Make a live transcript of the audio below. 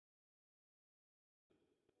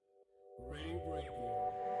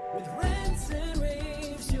With rants and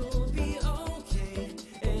raves, you'll be okay.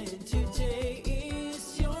 And today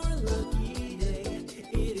is your lucky day.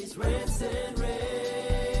 It is Rants and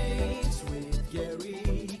Raves with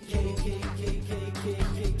Gary K.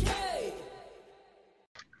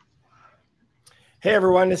 Hey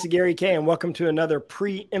everyone, this is Gary K, and welcome to another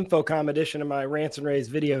pre-Infocom edition of my Rants and rAVes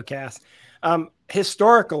videocast.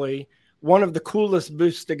 Historically, one of the coolest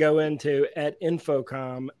booths to go into at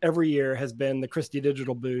Infocom every year has been the Christie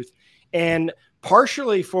Digital booth. And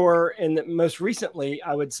partially most recently,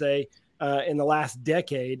 I would say, in the last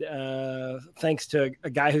decade, thanks to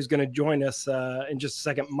a guy who's going to join us in just a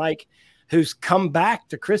second, Mike, who's come back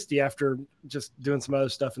to Christie after just doing some other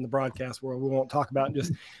stuff in the broadcast world we won't talk about.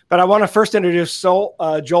 But I want to first introduce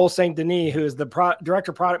Joel St. Denis, who is the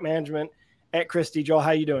Director of Product Management at Christie. Joel,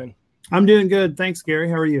 how you doing? I'm doing good. Thanks, Gary.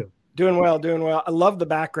 How are you? Doing well. I love the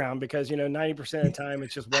background because, 90% of the time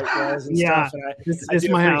it's just white walls and stuff. And I do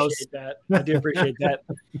my house. I do appreciate that.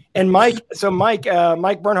 And Mike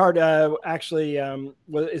Bernhard actually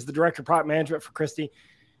is the Director of Product Management for Christie.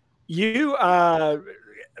 You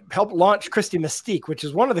helped launch Christie Mystique, which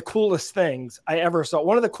is one of the coolest things I ever saw.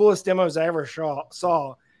 One of the coolest demos I ever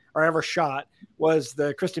saw or ever shot was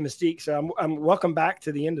the Christie Mystique. So I'm welcome back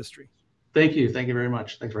to the industry. Thank you. Thank you very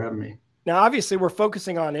much. Thanks for having me. Now, obviously, we're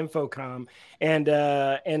focusing on Infocom, and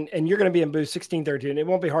you're going to be in booth 1613. It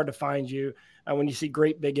won't be hard to find you when you see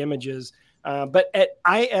great big images. But at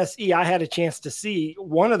ISE, I had a chance to see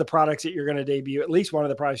one of the products that you're going to debut, at least one of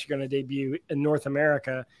the products you're going to debut in North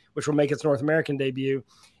America, which will make its North American debut,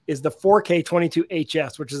 is the 4K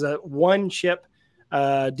 22HS, which is a one-chip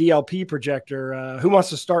DLP projector. Who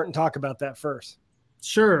wants to start and talk about that first?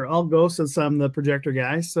 Sure, I'll go since I'm the projector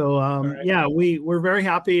guy. So right. Yeah, we're very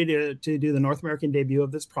happy to do the North American debut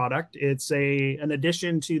of this product. It's an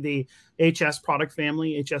addition to the HS product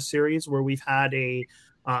family, HS series, where we've had a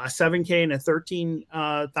 7K and a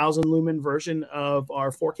 13,000 lumen version of our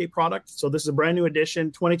 4K product. So this is a brand new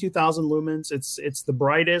addition, 22,000 lumens. It's the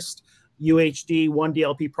brightest UHD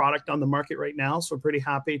 1DLP product on the market right now. So we're pretty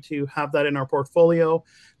happy to have that in our portfolio.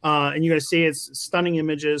 And you're going to see it's stunning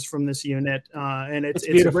images from this unit. And it's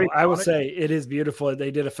beautiful. I will say it is beautiful.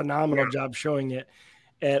 They did a phenomenal job showing it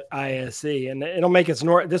at ISE, and it'll make its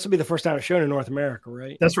this will be the first time it's shown in North America,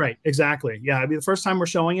 right? That's right. Exactly. Yeah. It'll be the first time we're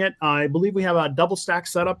showing it. I believe we have a double stack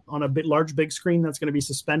setup on a large, big screen that's going to be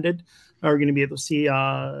suspended. We're going to be able to see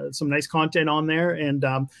some nice content on there. And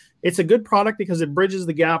it's a good product because it bridges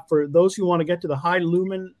the gap for those who want to get to the high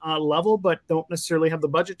lumen level, but don't necessarily have the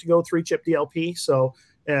budget to go 3-chip DLP. So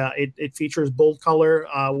it features bold color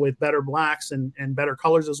with better blacks and better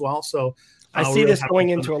colors as well. So I see this going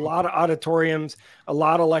into a lot of auditoriums, a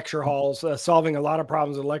lot of lecture halls, solving a lot of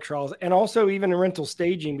problems with lecture halls, and also even in rental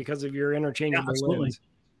staging because of your interchangeable lens.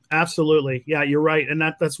 Absolutely. Yeah, you're right. And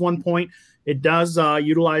that's one point. It does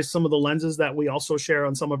utilize some of the lenses that we also share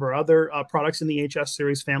on some of our other products in the HS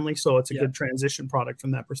series family. So it's a good transition product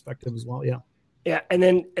from that perspective as well. Yeah. Yeah, and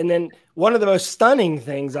then one of the most stunning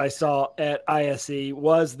things I saw at ISE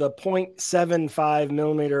was the 0.75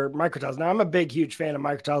 millimeter MicroTiles. Now, I'm a huge fan of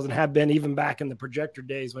MicroTiles and have been even back in the projector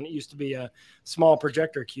days when it used to be a small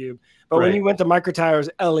projector cube. But when you went to MicroTiles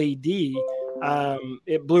LED,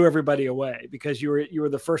 it blew everybody away because you were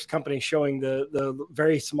the first company showing the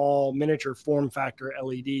very small miniature form factor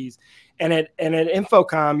LEDs. And at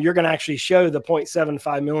Infocom, you're going to actually show the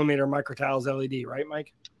 0.75 millimeter MicroTiles LED, right,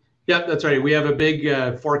 Mike? Yeah, that's right. We have a big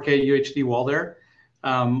 4K UHD wall there,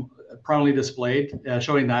 prominently displayed,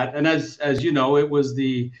 showing that. And as you know, it was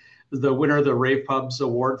the winner of the Rave Pubs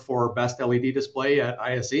Award for Best LED Display at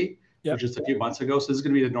ISE, which is a few months ago. So this is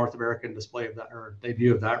going to be the North American display of that, or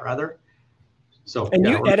debut of that rather. So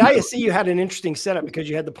at ISE, you had an interesting setup because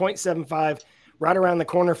you had the 0.75 right around the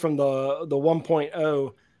corner from the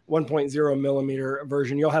 1.0 millimeter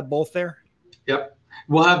version. You'll have both there? Yep.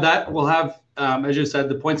 We'll have that. We'll have, as you said,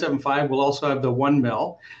 the 0.75. We'll also have the 1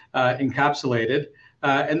 mil encapsulated.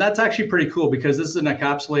 And that's actually pretty cool because this is an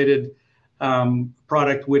encapsulated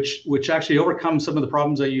product which actually overcomes some of the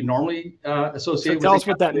problems that you normally associate with. Tell us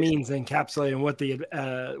what that means, encapsulated, and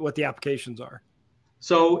what the applications are.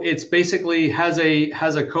 So it's basically has a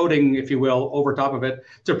coating, if you will, over top of it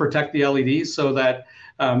to protect the LEDs so that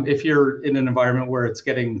if you're in an environment where it's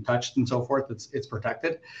getting touched and so forth, it's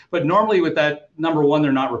protected. But normally with that, number one,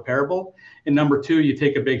 they're not repairable. And number two, you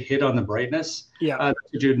take a big hit on the brightness that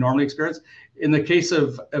you'd normally experience. In the case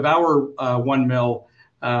of our 1 mil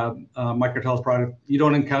MicroTiles product, you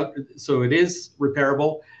don't encounter, so it is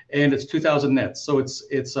repairable and it's 2000 nits. So it's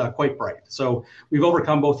quite bright. So we've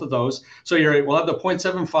overcome both of those. So you're right, we'll have the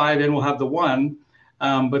 0.75 and we'll have the 1.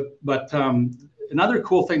 But another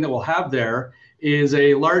cool thing that we'll have there is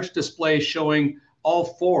a large display showing all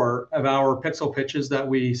 4 of our pixel pitches that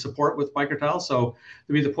we support with MicroTiles. So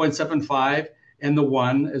there'll be the 0.75 and the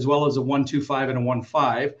 1, as well as a 1.25 and a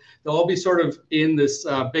 1.5. They'll all be sort of in this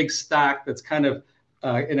big stack that's kind of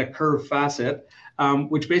in a curved facet,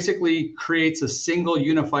 which basically creates a single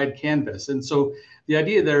unified canvas. And so the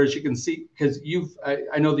idea there is, you can see, because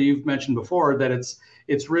I know that you've mentioned before that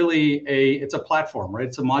it's really a platform, right?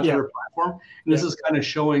 It's a modular platform, and this is kind of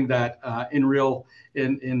showing that in a real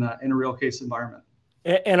case environment.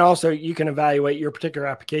 And also, you can evaluate your particular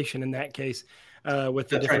application in that case with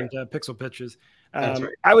the different pixel pitches. Right.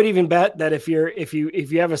 I would even bet that if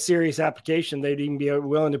you have a serious application, they'd even be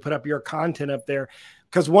willing to put up your content up there.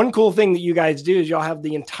 Because one cool thing that you guys do is y'all have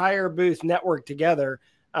the entire booth networked together,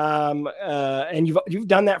 and you've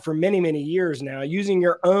done that for many, many years now, using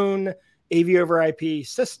your own AV over IP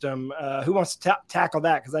system. Who wants to tackle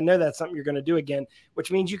that? Because I know that's something you're going to do again,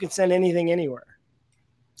 which means you can send anything anywhere.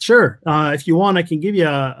 Sure. If you want, I can give you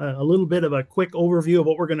a little bit of a quick overview of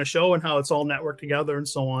what we're going to show and how it's all networked together and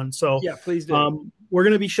so on. So yeah, please do. We're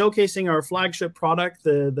going to be showcasing our flagship product,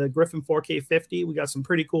 the Griffin 4K50. We got some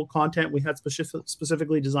pretty cool content we had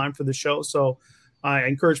specifically designed for the show. So I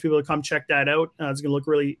encourage people to come check that out. It's going to look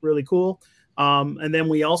really, really cool. And then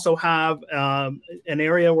we also have an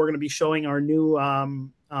area we're going to be showing our new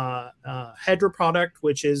Hedra product,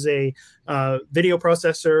 which is a video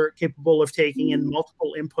processor capable of taking in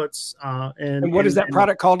multiple inputs. And what is that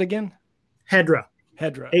product called again? Hedra.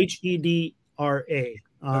 Hedra.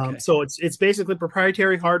 Hedra. So it's basically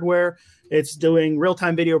proprietary hardware. It's doing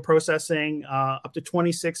real-time video processing, up to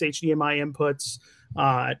 26 HDMI inputs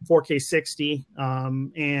at 4K 60.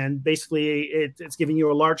 And basically it's giving you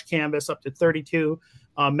a large canvas up to 32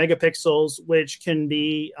 megapixels, which can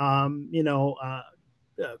be,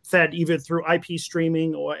 fed either through IP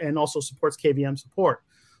streaming and also supports KVM support.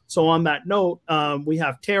 So on that note, we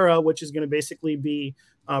have Terra, which is going to basically be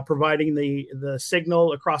providing the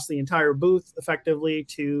signal across the entire booth effectively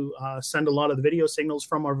to send a lot of the video signals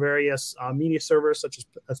from our various media servers, such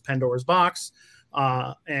as Pandora's Box,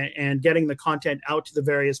 and getting the content out to the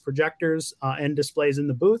various projectors and displays in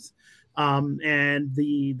the booth. And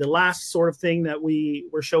the last sort of thing that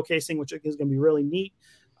we're showcasing, which is going to be really neat,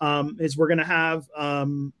 is we're going to have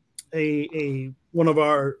one of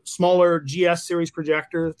our smaller GS series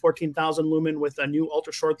projectors, 14,000 lumen with a new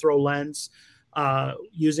ultra short throw lens,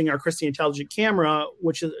 using our Christie intelligent camera,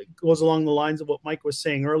 which goes along the lines of what Mike was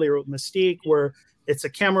saying earlier with Mystique, where it's a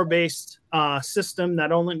camera-based system that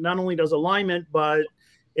not only does alignment, but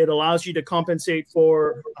it allows you to compensate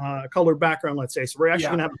for color background, let's say. So we're actually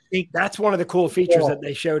going to have a peak. That's one of the cool features that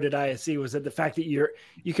they showed at ISE, was that the fact that you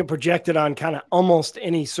can project it on kind of almost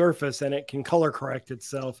any surface and it can color correct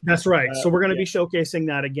itself. That's right. So we're going to be showcasing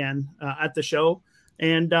that again at the show.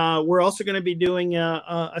 And we're also going to be doing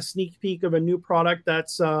a sneak peek of a new product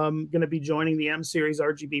that's going to be joining the M Series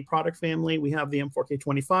RGB product family. We have the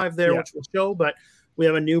M4K25 there, which we'll show, but we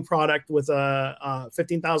have a new product with a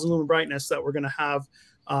 15,000 lumen brightness that we're going to have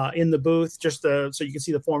in the booth, just so you can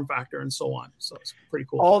see the form factor and so on. So it's pretty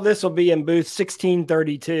cool. All this will be in booth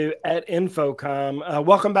 1632 at Infocom.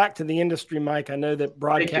 Welcome back to the industry, Mike. I know that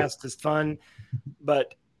broadcast is fun,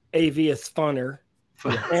 but AV is funner.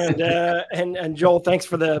 And Joel, thanks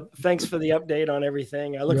for the update on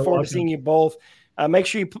everything. I look forward to seeing you both. Make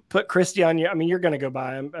sure you put Christie on you're going to go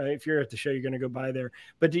by. If you're at the show, you're going to go by there.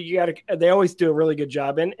 But they always do a really good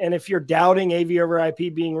job. And if you're doubting AV over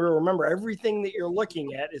IP being real, remember everything that you're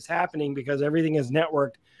looking at is happening because everything is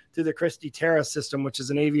networked through the Christie Terra system, which is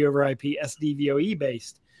an AV over IP SDVOE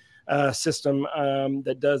based system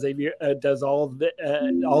that does all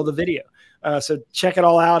the video. So check it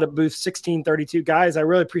all out at booth 1632. Guys, I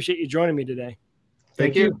really appreciate you joining me today.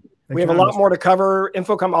 Thank you. We have a lot more to cover.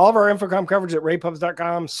 Infocom, all of our Infocom coverage at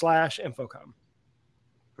ravepubs.com/Infocom.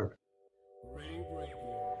 Perfect.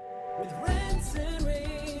 With rants and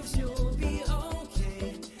raves, you'll be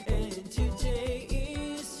okay. And today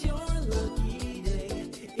is your lucky day.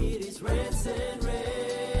 It is Rants and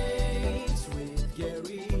Raves with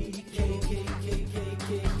Gary.